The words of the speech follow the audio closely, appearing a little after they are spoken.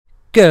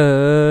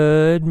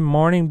Good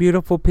morning,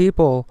 beautiful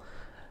people.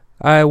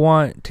 I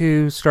want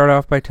to start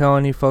off by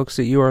telling you folks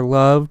that you are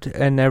loved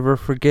and never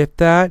forget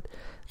that.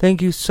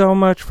 Thank you so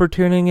much for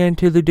tuning in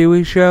to The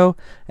Dewey Show,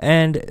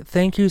 and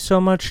thank you so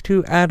much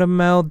to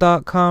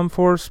AdamMale.com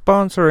for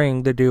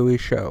sponsoring The Dewey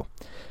Show.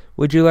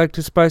 Would you like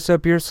to spice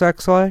up your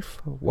sex life?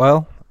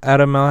 Well,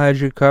 Adam Male has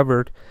you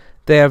covered.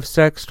 They have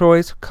sex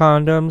toys,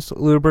 condoms,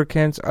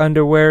 lubricants,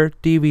 underwear,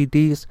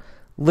 DVDs,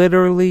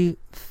 literally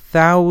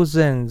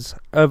thousands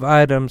of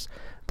items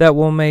that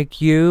will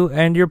make you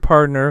and your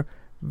partner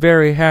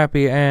very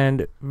happy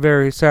and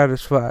very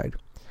satisfied.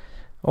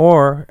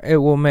 Or it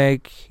will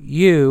make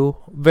you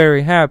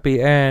very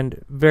happy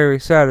and very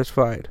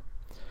satisfied.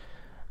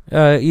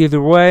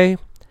 Either way,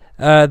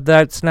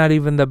 that's not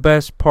even the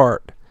best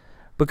part.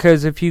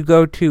 Because if you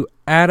go to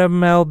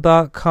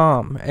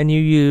AdamMale.com and you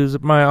use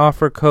my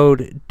offer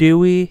code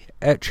DEWEY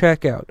at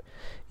checkout,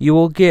 you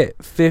will get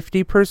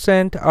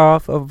 50%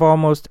 off of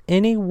almost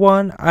any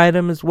one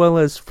item, as well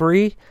as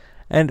free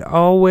and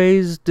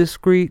always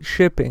discreet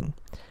shipping.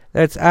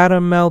 That's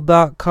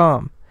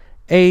AdamMale.com,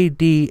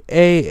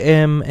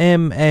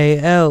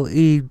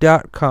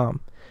 ADAMMALE.com.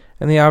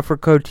 And the offer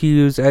code to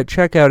use at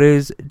checkout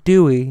is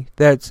DEWEY.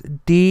 That's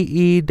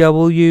DEWEY.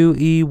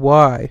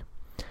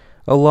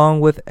 Along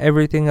with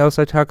everything else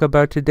I talk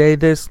about today,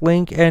 this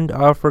link and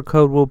offer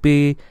code will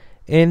be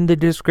in the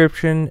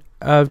description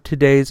of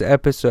today's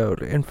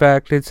episode. In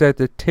fact, it's at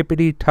the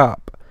tippity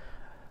top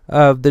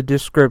of the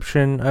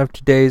description of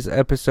today's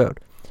episode.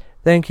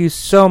 Thank you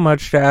so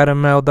much to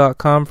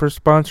AdamMale.com for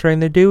sponsoring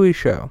The Dewey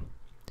Show.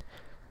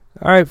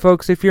 Alright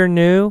folks, if you're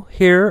new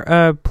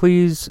here,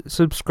 please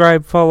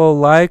subscribe, follow,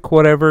 like,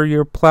 whatever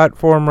your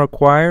platform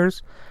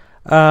requires.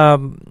 I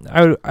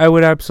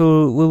would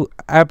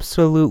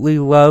absolutely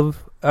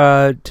love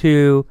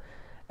to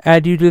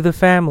add you to the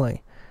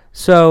family.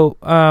 So,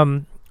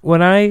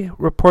 when I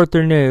report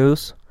the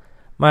news,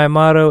 my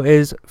motto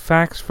is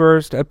facts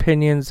first,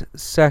 opinions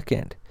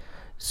second.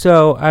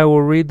 So I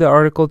will read the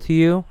article to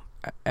you,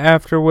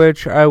 after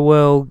which I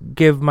will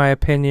give my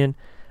opinion,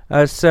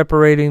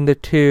 separating the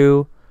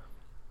two,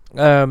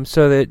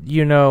 so that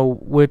you know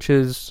which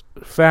is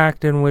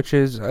fact and which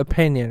is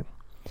opinion.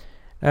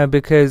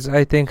 Because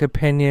I think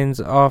opinions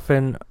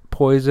often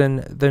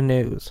poison the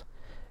news.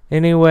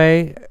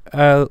 Anyway,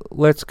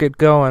 let's get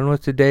going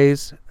with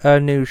today's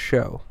news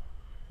show.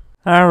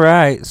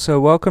 Alright, so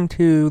welcome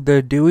to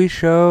the Dewey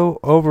Show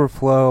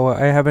Overflow.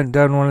 I haven't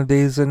done one of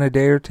these in a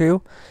day or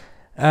two.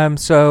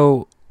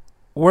 So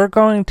we're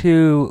going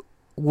to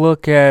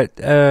look at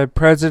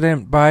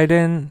President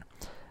Biden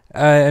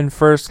and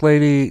First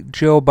Lady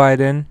Jill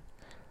Biden,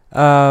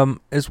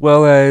 as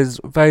well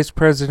as Vice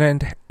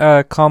President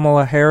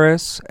Kamala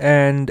Harris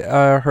and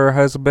her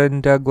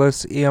husband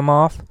Douglas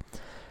Emhoff.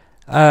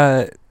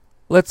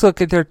 Let's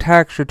look at their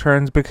tax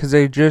returns because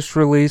they just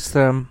released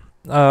them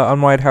on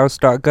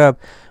WhiteHouse.gov,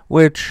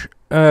 which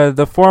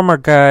the former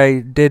guy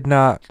did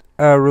not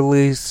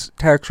release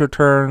tax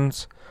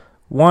returns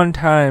one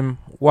time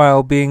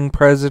while being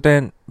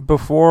president.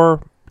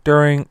 Before,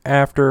 during,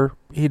 after,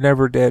 he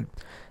never did.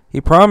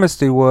 He promised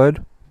he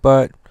would,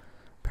 but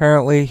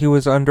apparently he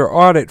was under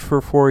audit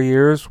for 4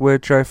 years,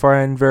 which I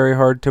find very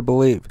hard to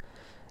believe.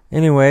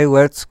 Anyway,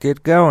 let's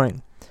get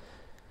going.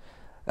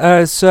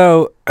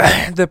 So,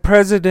 the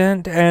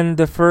President and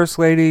the First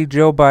Lady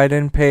Jill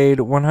Biden paid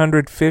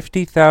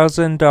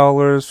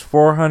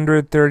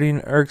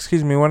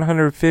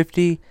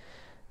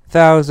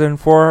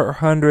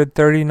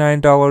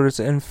 $150,439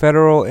 in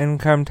federal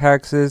income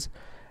taxes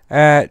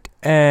at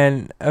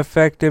an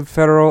effective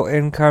federal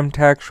income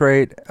tax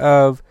rate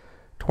of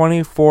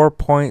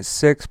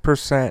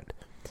 24.6%.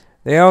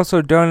 They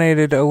also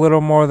donated a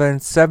little more than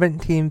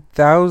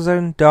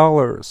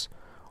 $17,000,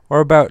 or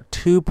about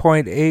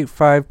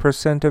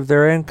 2.85% of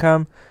their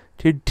income,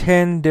 to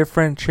 10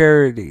 different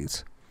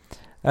charities.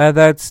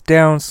 That's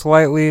down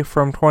slightly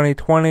from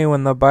 2020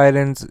 when the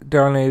Bidens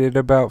donated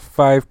about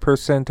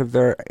 5% of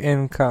their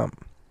income.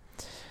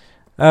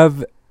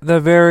 Of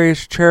the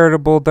various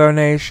charitable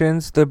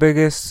donations, the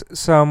biggest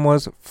sum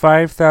was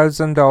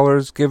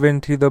 $5,000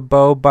 given to the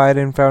Beau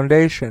Biden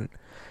Foundation.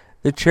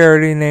 The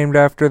charity, named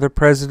after the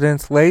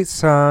president's late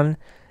son,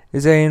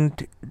 is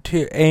aimed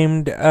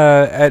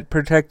at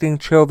protecting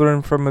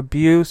children from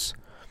abuse.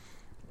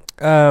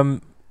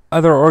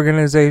 Other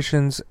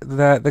organizations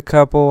that the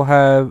couple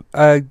have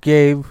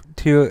gave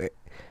to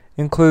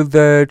include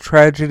the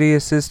Tragedy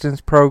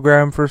Assistance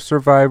Program for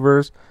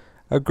Survivors,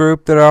 a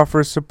group that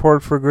offers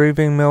support for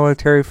grieving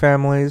military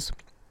families,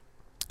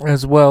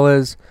 as well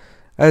as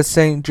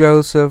St.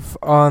 Joseph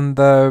on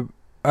the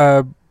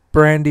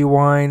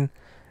Brandywine,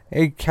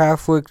 a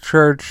Catholic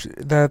church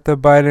that the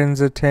Bidens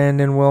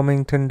attend in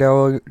Wilmington,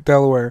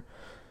 Delaware.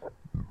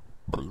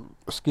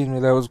 Excuse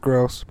me, that was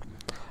gross.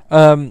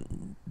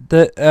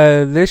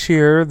 This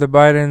year, the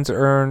Bidens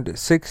earned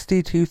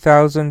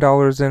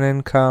 $62,000 in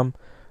income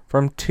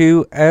from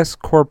two S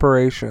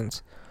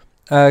corporations,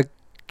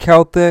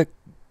 Celtic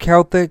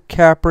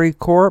Capri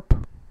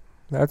Corp,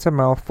 that's a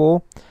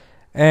mouthful,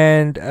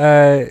 and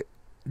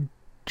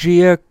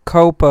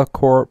Giacopa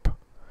Corp.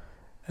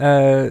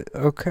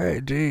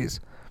 Okay, geez.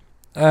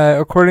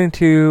 According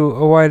to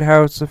a White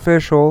House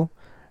official,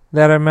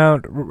 that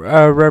amount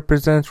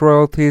represents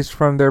royalties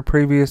from their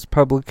previous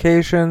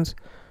publications,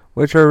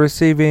 which are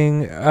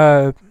receiving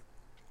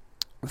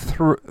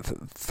through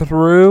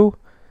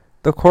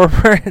the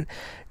corporate.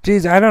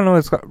 Geez, I don't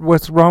know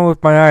what's wrong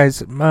with my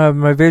eyes.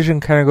 My vision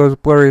kind of goes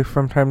blurry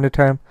from time to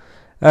time.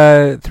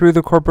 Through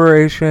the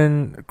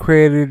corporation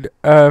created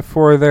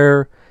for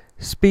their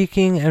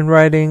speaking and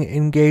writing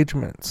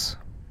engagements.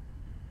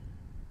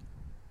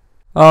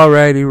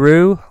 Alrighty,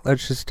 Roo.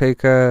 Let's just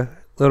take a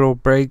little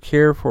break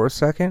here for a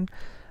second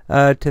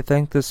to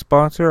thank the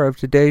sponsor of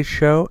today's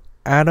show,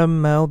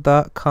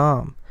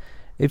 AdamMale.com.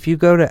 If you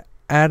go to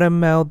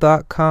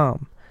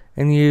AdamMale.com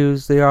and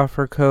use the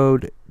offer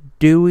code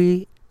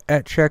DEWEY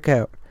at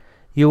checkout,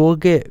 you will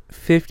get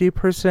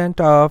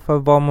 50% off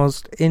of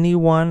almost any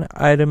one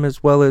item,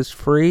 as well as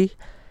free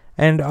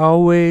and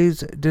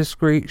always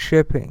discreet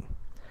shipping.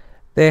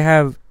 They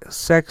have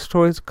sex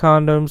toys,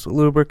 condoms,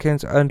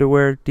 lubricants,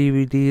 underwear,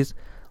 DVDs,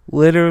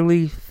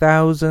 literally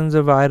thousands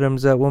of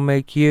items that will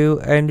make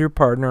you and your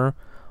partner,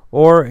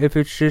 or if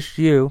it's just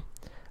you,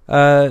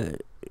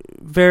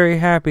 very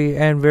happy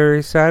and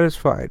very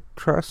satisfied.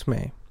 Trust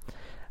me.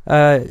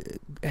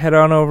 Head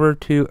on over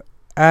to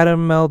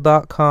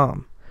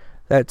AdamMale.com.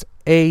 That's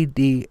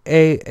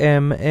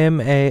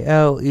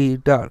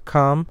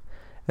ADAMMALE.com.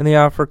 And the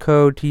offer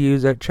code to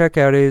use at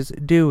checkout is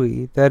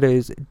DEWEY. That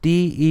is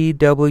DEWEY.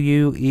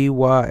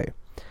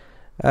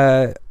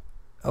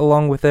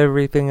 Along with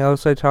everything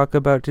else I talk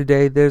about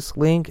today, this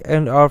link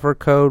and offer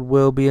code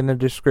will be in the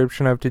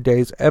description of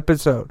today's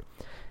episode.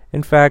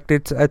 In fact,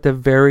 it's at the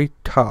very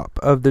top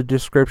of the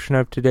description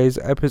of today's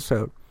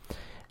episode.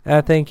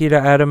 Thank you to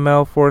Adam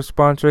Mel for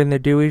sponsoring the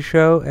Dewey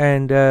Show,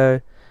 and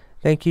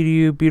thank you to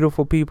you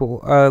beautiful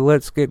people.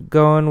 Let's get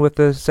going with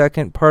the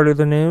second part of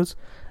the news.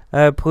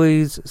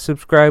 Please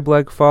subscribe,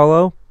 like,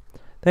 follow.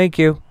 Thank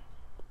you.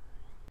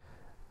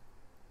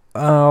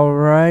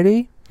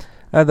 Alrighty.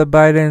 The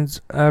Biden's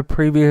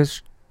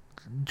previous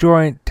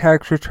joint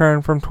tax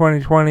return from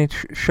 2020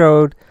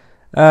 showed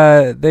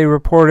they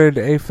reported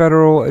a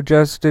federal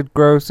adjusted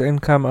gross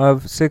income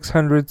of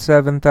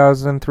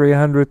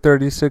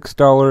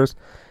 $607,336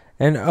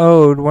 and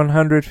owed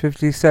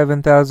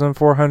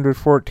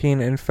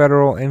 $157,414 in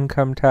federal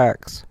income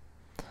tax.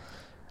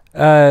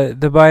 The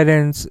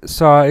Bidens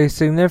saw a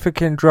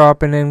significant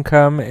drop in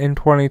income in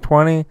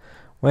 2020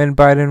 when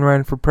Biden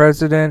ran for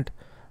president,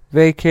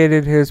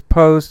 vacated his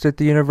post at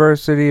the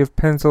University of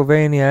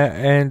Pennsylvania,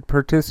 and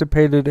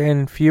participated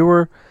in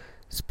fewer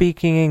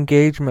speaking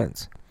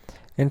engagements.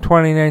 In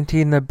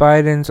 2019, the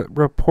Bidens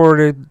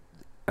reported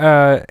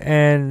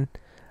an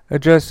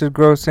adjusted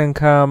gross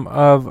income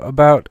of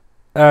about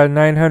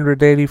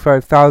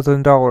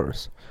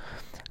 $985,000.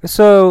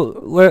 So,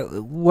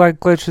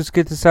 let's just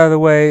get this out of the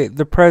way.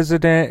 The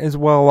president is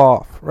well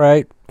off,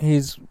 right?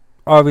 He's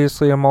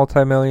obviously a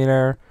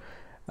multimillionaire,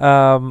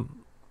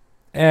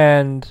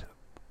 and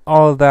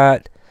all of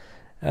that.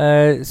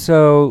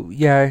 So,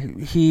 yeah,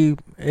 he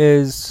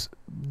is...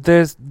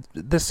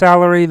 The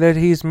salary that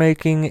he's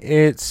making,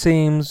 it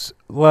seems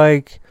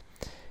like,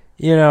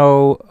 very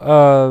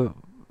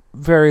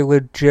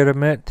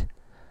legitimate.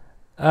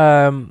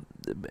 Because,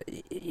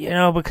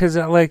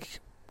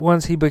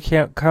 once he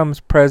becomes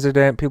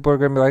president, people are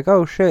going to be like,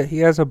 oh shit, he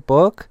has a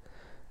book?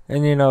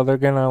 And, they're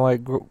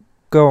going to,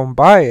 go and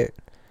buy it.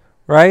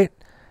 Right?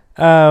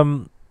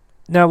 Now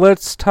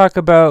let's talk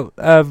about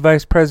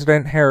Vice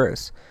President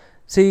Harris.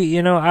 See,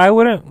 I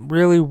wouldn't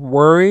really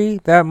worry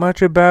that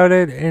much about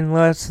it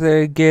unless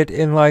they get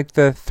in,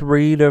 the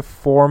 $3 to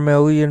 $4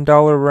 million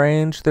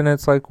range. Then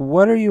it's like,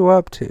 what are you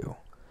up to?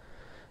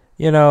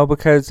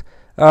 Because...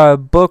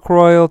 book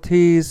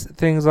royalties,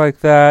 things like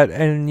that,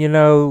 and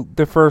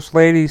the First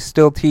Lady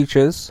still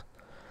teaches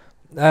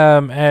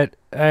at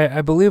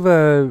I believe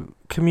a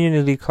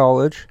community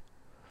college,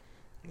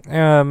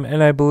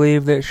 and I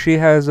believe that she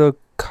has a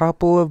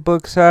couple of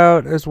books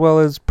out, as well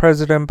as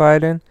President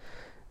Biden.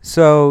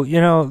 So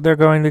they're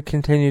going to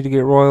continue to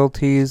get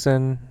royalties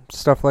and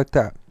stuff like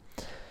that.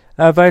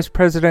 Vice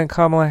President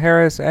Kamala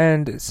Harris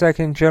and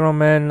Second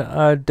Gentleman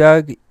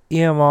Doug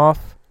Emhoff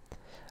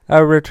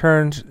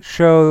returns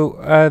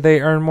show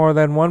they earned more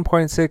than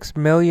 $1.6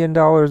 million in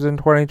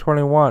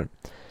 2021.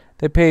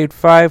 They paid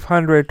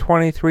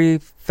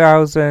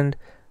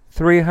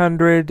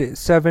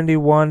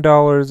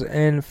 $523,371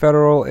 in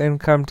federal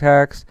income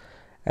tax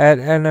at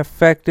an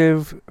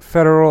effective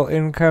federal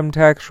income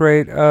tax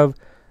rate of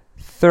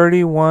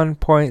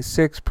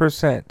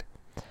 31.6%.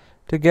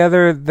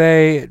 Together,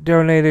 they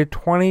donated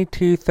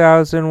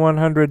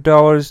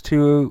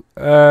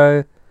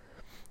 $22,100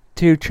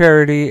 to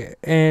charity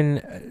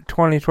in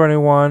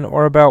 2021,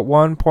 or about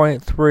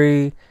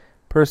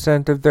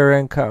 1.3% of their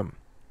income.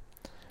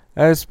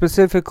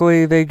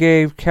 Specifically, they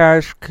gave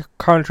cash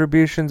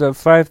contributions of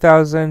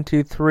 $5,000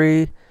 to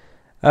 3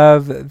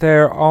 of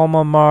their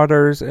alma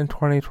maters in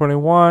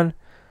 2021.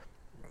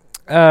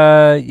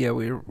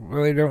 We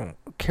really don't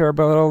care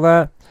about all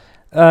that.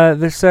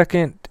 The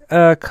second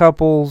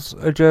couple's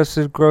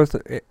adjusted gross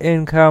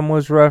income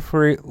was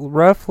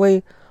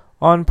roughly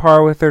on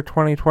par with their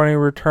 2020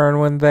 return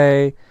when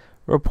they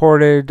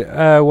reported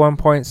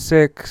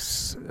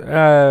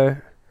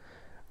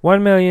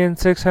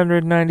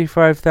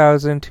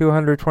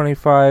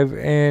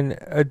 1,695,225 in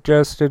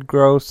adjusted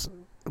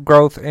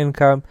growth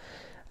income,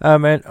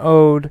 and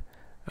owed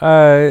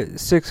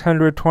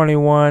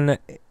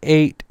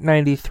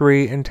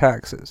 621,893 in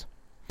taxes.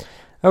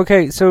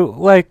 Okay, so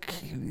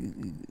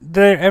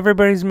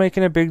everybody's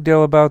making a big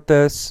deal about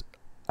this.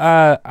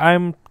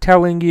 I'm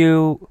telling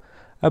you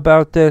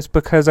about this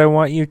because I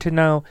want you to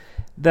know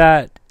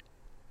that,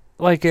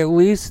 at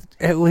least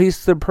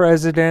the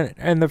president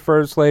and the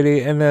first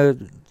lady and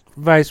the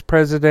vice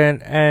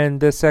president and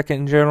the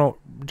second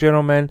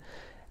gentleman,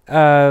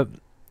 at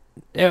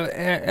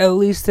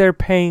least they're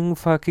paying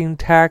fucking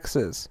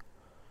taxes.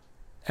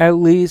 At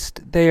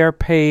least they are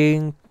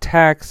paying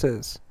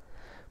taxes.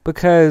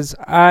 Because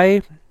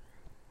I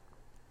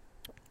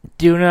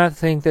do not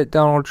think that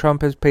Donald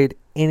Trump has paid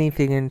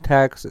anything in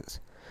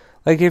taxes.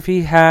 If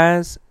he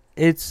has,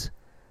 it's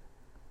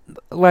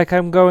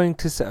I'm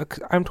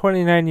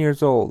 29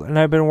 years old, and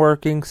I've been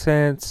working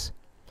since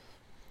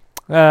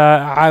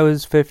I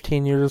was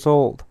 15 years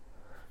old.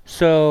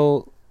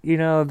 So,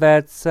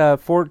 that's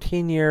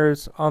 14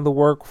 years on the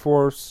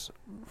workforce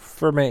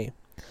for me.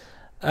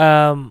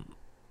 And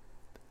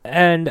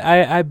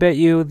I bet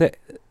you that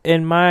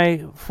in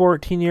my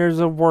 14 years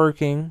of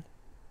working,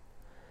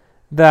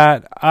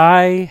 that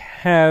I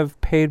have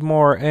paid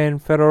more in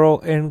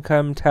federal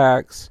income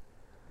tax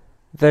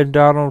than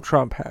Donald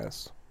Trump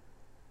has.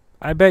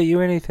 I bet you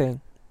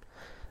anything.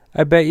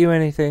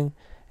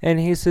 And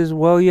he says,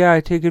 well, yeah, I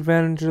take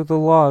advantage of the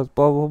laws,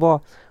 blah, blah, blah.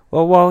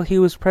 Well, while he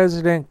was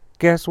president,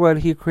 guess what?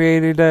 He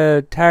created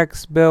a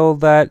tax bill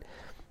that,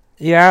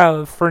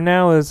 for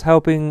now is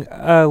helping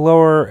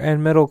lower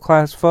and middle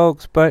class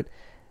folks, but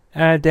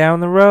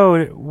down the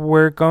road,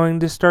 we're going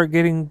to start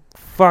getting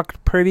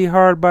fucked pretty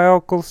hard by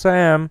Uncle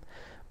Sam.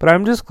 But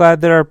I'm just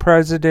glad that our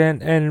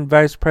president and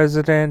vice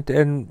president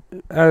and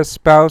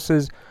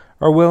spouses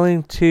are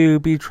willing to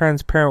be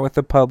transparent with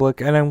the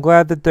public, and I'm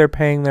glad that they're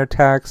paying their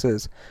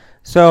taxes.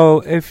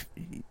 So if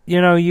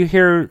you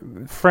hear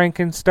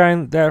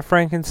that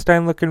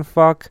Frankenstein-looking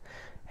fuck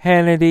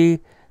Hannity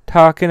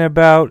talking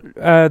about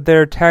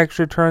their tax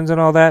returns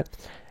and all that,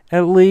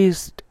 at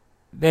least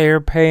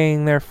they're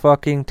paying their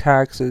fucking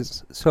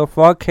taxes. So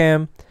fuck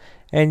him.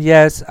 And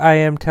yes, I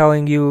am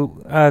telling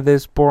you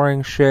this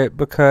boring shit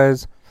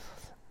because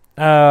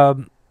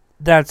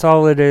that's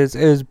all it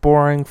is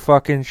boring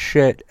fucking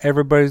shit.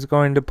 Everybody's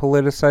going to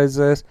politicize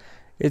this.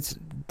 It's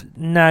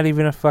not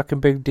even a fucking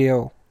big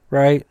deal,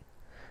 right?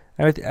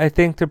 I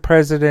think the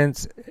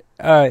president's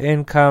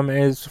income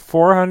is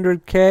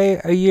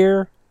 $400K a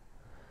year.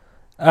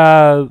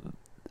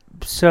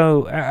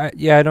 So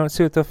I don't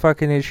see what the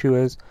fucking issue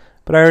is.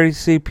 But I already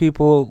see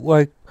people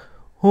I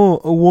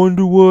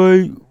wonder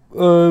why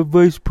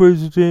Vice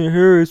President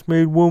Harris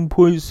made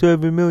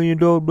 $1.7 million,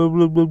 blah, blah,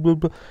 blah, blah,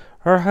 blah.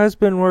 Her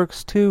husband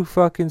works too,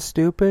 fucking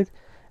stupid.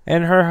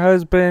 And her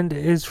husband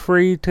is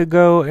free to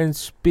go and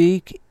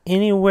speak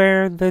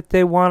anywhere that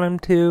they want him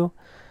to,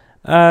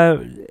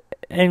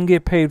 and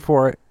get paid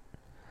for it.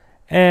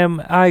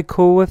 Am I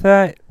cool with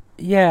that?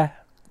 Yeah.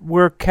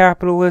 We're a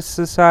capitalist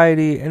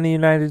society in the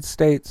United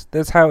States.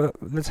 That's how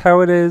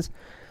it is.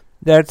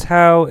 That's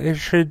how it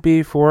should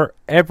be for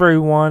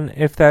everyone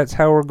if that's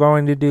how we're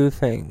going to do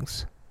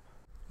things.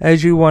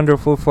 As you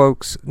wonderful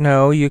folks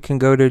know, you can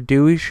go to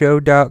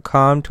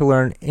DeweyShow.com to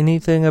learn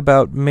anything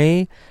about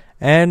me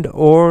and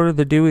or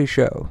The Dewey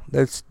Show.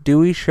 That's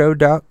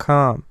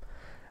DeweyShow.com.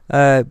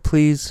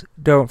 Please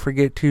don't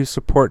forget to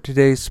support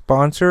today's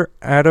sponsor,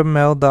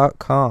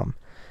 AdamMale.com.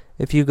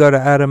 If you go to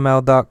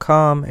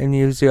AdamMale.com and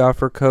use the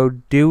offer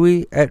code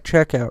DEWEY at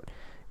checkout,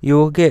 you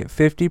will get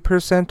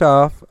 50%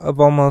 off of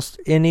almost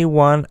any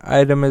one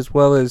item, as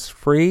well as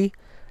free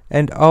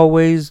and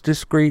always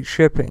discreet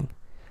shipping.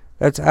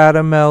 That's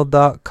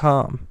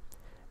AdamMale.com.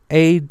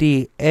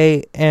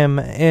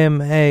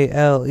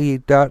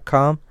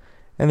 ADAMMALE.com.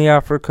 And the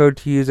offer code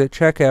to use at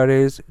checkout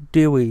is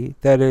DEWEY.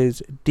 That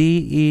is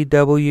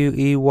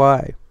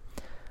DEWEY.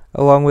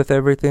 Along with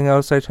everything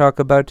else I talk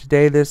about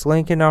today, this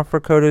link and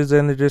offer code is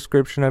in the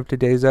description of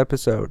today's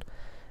episode.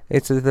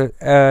 It's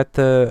at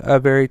the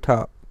very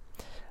top.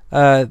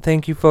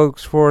 Thank you,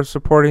 folks, for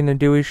supporting The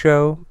Dewey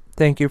Show.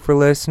 Thank you for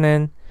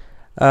listening.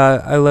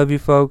 I love you,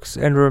 folks.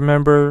 And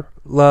remember,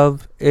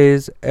 love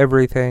is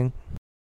everything.